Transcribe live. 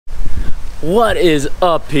What is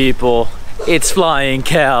up, people? It's Flying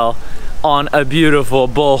Kell on a beautiful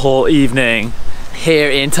Bohol evening here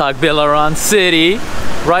in Tagbilaran City.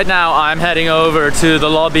 Right now I'm heading over to the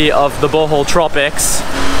lobby of the Bohol Tropics.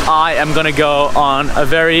 I am gonna go on a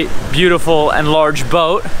very beautiful and large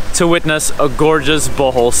boat to witness a gorgeous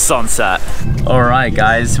Bohol sunset. Alright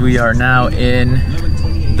guys, we are now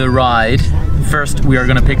in the ride. First we are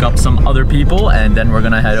gonna pick up some other people and then we're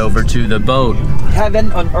gonna head over to the boat.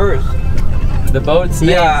 Heaven on Earth. The boat's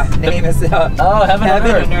name? Yeah, name is Heaven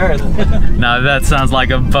on Earth. Now that sounds like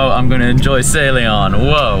a boat I'm gonna enjoy sailing on.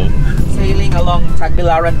 Whoa. Sailing along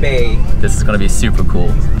Tagbilaran Bay. This is gonna be super cool.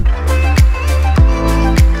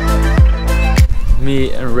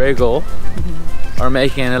 Me and Regal are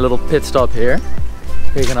making a little pit stop here,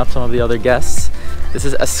 picking up some of the other guests. This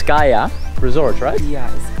is Askaya Resort, right? Yeah.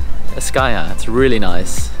 Askaya, it's really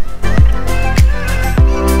nice.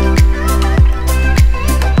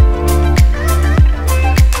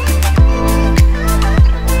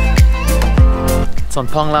 It's on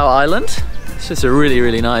Panglao Island. It's just a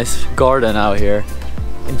really nice garden out here.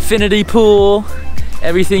 Infinity pool,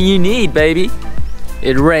 everything you need, baby.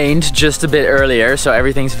 It rained just a bit earlier, so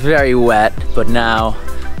everything's very wet, but now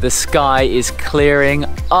the sky is clearing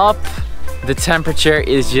up. The temperature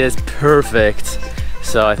is just perfect.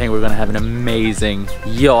 So I think we're gonna have an amazing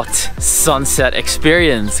yacht sunset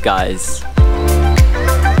experience, guys.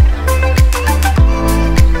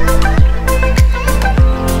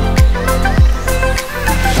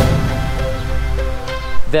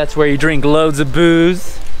 That's where you drink loads of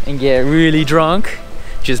booze and get really drunk.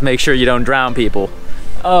 Just make sure you don't drown people.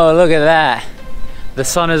 Oh, look at that. The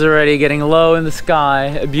sun is already getting low in the sky,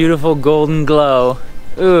 a beautiful golden glow.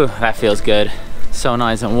 Ooh, that feels good. So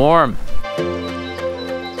nice and warm.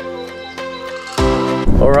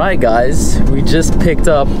 Alright guys, we just picked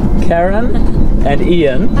up Karen and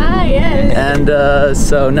Ian. Ah, yes. And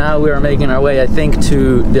so now we are making our way, I think,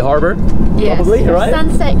 to the harbor. Yes, probably, right?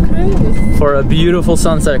 Sunset cruise. For a beautiful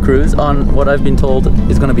sunset cruise on what I've been told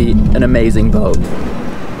is going to be an amazing boat.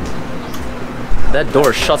 That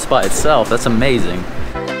door shuts by itself, that's amazing.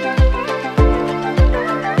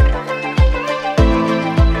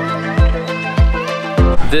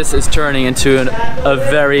 This is turning into a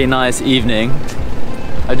very nice evening.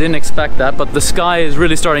 I didn't expect that, but the sky is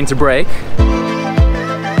really starting to break.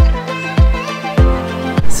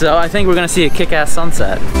 So I think we're gonna see a kick-ass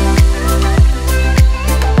sunset.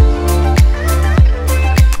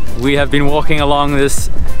 We have been walking along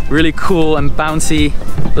this really cool and bouncy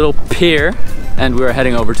little pier and we're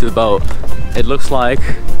heading over to the boat. It looks like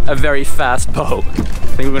a very fast boat. I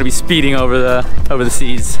think we're gonna be speeding over the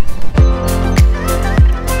seas.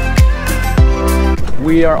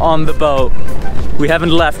 We are on the boat. We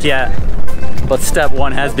haven't left yet, but step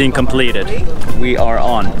one has been completed. We are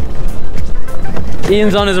on.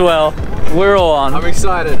 Ian's on as well. We're all on. I'm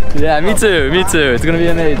excited. Yeah, me too, me too. It's gonna be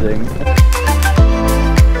amazing.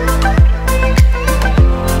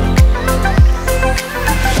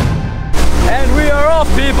 And we are off,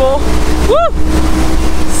 people. Woo!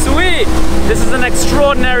 Sweet. This is an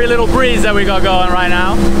extraordinary little breeze that we got going right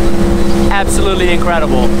now. Absolutely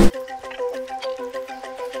incredible.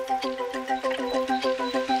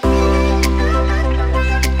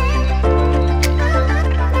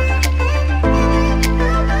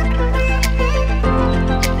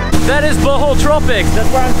 That is Bohol Tropics, that's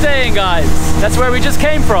where I'm staying, guys. That's where we just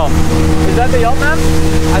came from. Is that the yacht, man?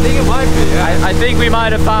 I think it might be, yeah. I think we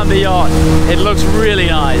might have found the yacht. It looks really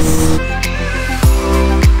nice.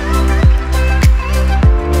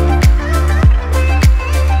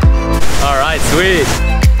 All right, sweet.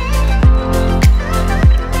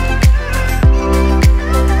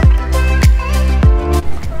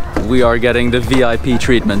 We are getting the VIP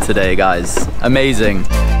treatment today, guys. Amazing.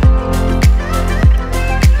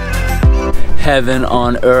 Heaven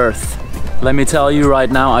on earth. Let me tell you right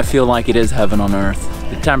now, I feel like it is heaven on earth.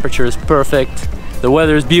 The temperature is perfect, the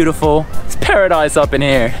weather is beautiful, it's paradise up in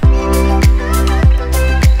here.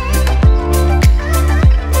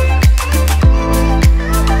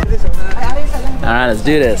 Alright, let's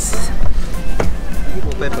do this.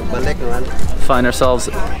 Find ourselves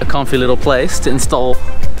a comfy little place to install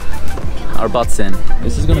our butts in.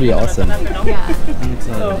 This is gonna be awesome. Yeah. I'm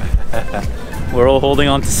excited. We're all holding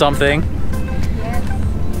on to something.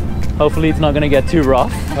 Hopefully it's not gonna get too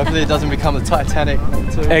rough. Hopefully it doesn't become the Titanic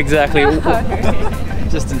too. Exactly.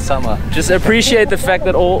 Just in summer. Just appreciate the fact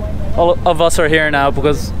that all of us are here now,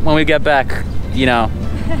 because when we get back, you know,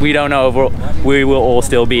 we don't know if we will all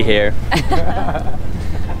still be here.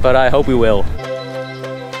 But I hope we will.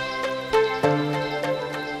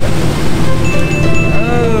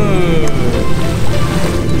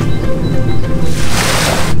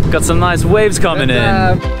 Got some nice waves coming in.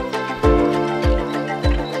 Cheers.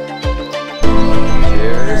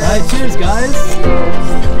 Alright, cheers guys.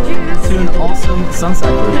 Cheers. To an awesome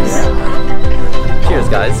sunset cruise. Cheers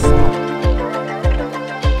guys.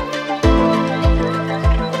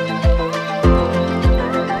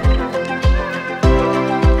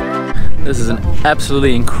 This is an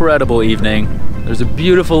absolutely incredible evening. There's a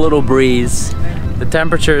beautiful little breeze. The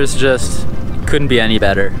temperatures just couldn't be any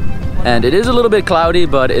better. And it is a little bit cloudy,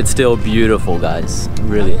 but it's still beautiful, guys.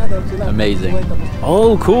 Really amazing.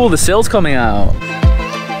 Oh, cool, the sail's coming out.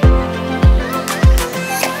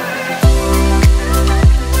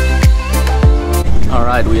 All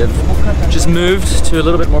right, we have just moved to a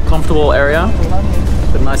little bit more comfortable area.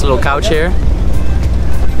 Got a nice little couch here.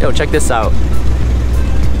 Yo, check this out.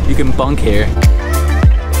 You can bunk here.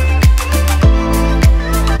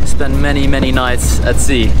 Spend many, many nights at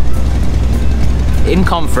sea. In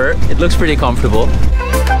comfort, it looks pretty comfortable.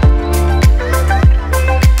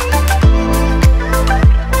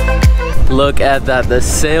 Look at that, the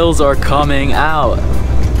sails are coming out.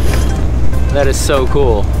 That is so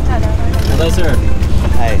cool. Hello, sir.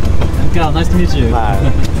 Hi. I'm Kell, nice to meet you.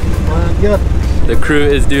 Good. The crew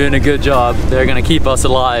is doing a good job. They're gonna keep us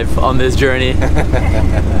alive on this journey.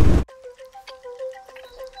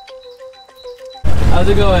 How's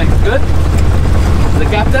it going? Good? The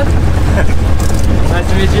captain? Nice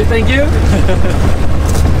to meet you, thank you.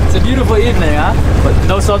 It's a beautiful evening, huh? But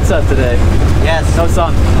no sunset today. Yes. No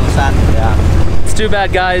sun. No sun. Yeah. It's too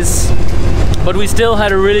bad, guys. But we still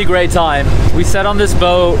had a really great time. We sat on this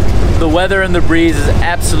boat. The weather and the breeze is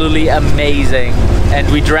absolutely amazing. And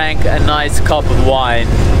we drank a nice cup of wine.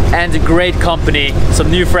 And great company. Some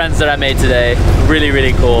new friends that I made today. Really,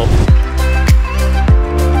 really cool.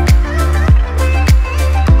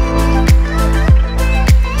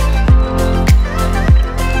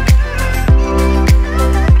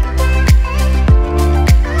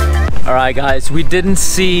 Alright guys, we didn't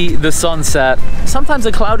see the sunset. Sometimes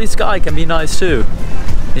a cloudy sky can be nice too,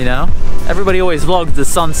 you know? Everybody always vlogs the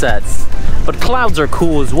sunsets, but clouds are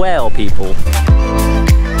cool as well, people.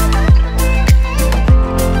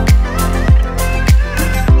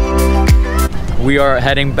 We are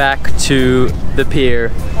heading back to the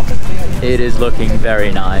pier. It is looking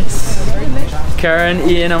very nice. Karen,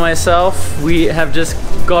 Ian and myself, we have just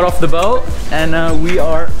got off the boat and we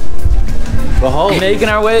are Bohol. making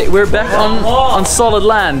our way. We're back on solid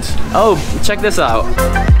land. Oh, check this out.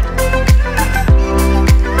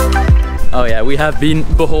 Oh yeah, we have been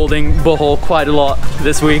beholding Bohol quite a lot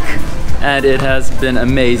this week and it has been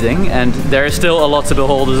amazing, and there is still a lot to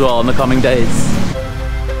behold as well in the coming days.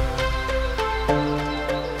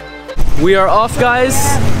 We are off, guys,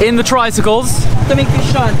 in the tricycles. To make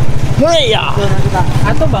vision. Yeah.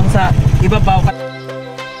 Ato bang sa ibabaw ka?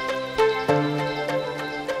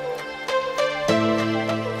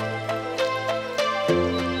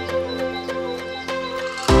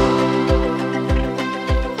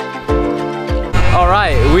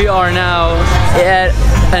 Alright, we are now at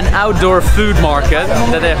an outdoor food market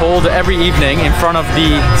that they hold every evening in front of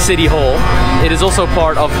the city hall. It is also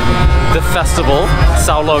part of the festival,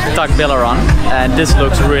 Saulog Tagbilaran, and this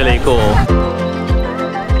looks really cool.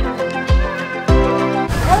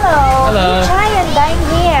 Hello. Hello. Try and dine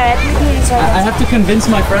here at Pilipinas. I have to convince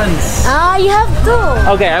my friends. Ah, you have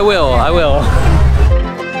to. Okay, I will.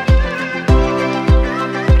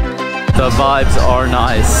 The vibes are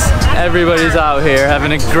nice. Everybody's out here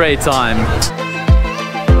having a great time.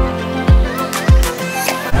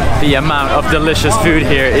 The amount of delicious food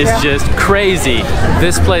here is just crazy.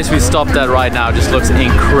 This place we stopped at right now just looks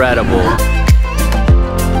incredible.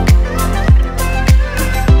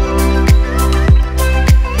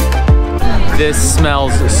 This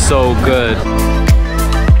smells so good.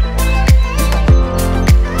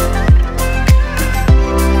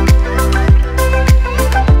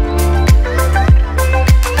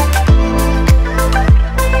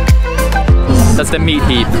 That's the meat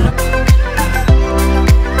heap.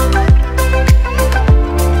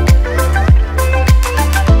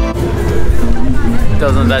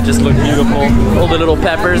 Doesn't that just look beautiful? All the little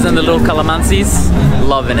peppers and the little calamansis.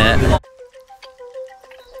 Loving it.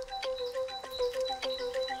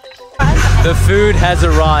 The food has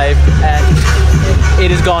arrived and it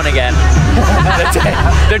is gone again.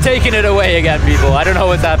 They're taking it away again, people. I don't know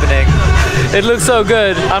what's happening. It looks so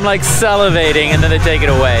good. I'm like salivating and then they take it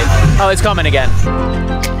away. Oh, it's coming again.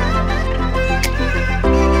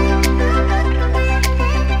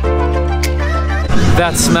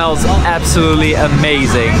 That smells absolutely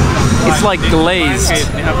amazing. It's like glazed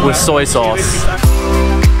with soy sauce.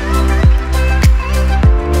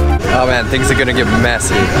 Oh man, things are gonna get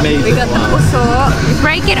messy. We got the puso. You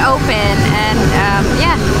break it open and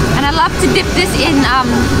yeah. And I love to dip this in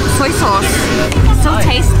soy sauce. So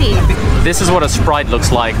tasty. This is what a Sprite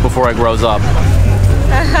looks like before it grows up.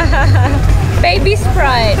 Baby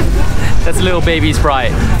Sprite. That's a little baby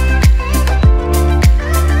Sprite.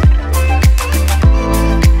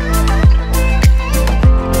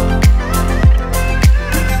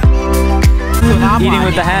 Eating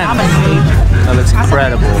with the hand. That looks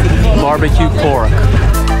incredible. Barbecue pork.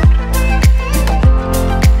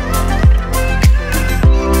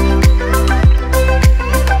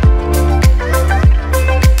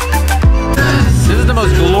 This is the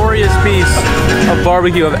most glorious piece of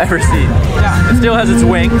barbecue I've ever seen. It still has its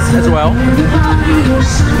wings as well,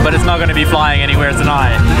 but it's not going to be flying anywhere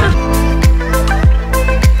tonight.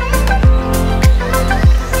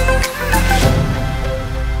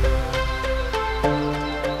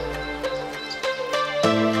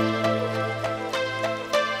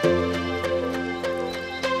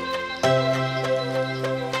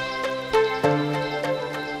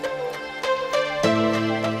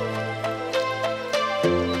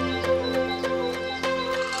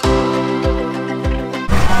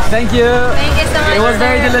 Thank you. Thank you so much. It was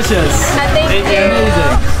very delicious. Thank you.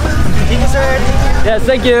 Amazing. Yes,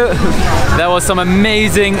 thank you. That was some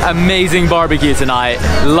amazing, amazing barbecue tonight.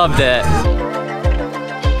 Loved it.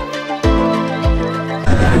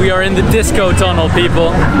 We are in the disco tunnel,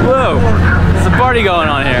 people. Whoa, there's a party going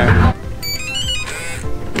on here.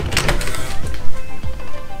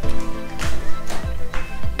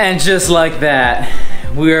 And just like that,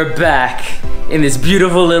 we are back in this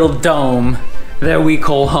beautiful little dome that we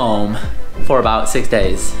call home for about 6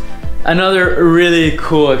 days. Another really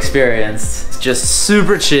cool experience. It's just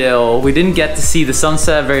super chill. We didn't get to see the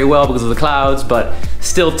sunset very well because of the clouds, but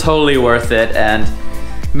still totally worth it. And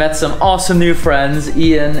met some awesome new friends,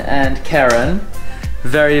 Ian and Karen.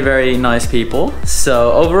 Very, very nice people.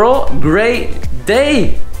 So overall, great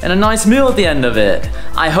day and a nice meal at the end of it.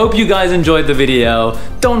 I hope you guys enjoyed the video.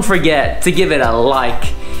 Don't forget to give it a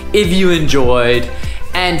like if you enjoyed,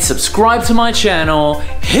 and subscribe to my channel,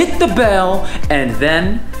 hit the bell, and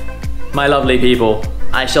then, my lovely people,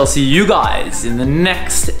 I shall see you guys in the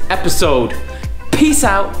next episode. Peace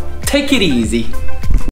out, take it easy.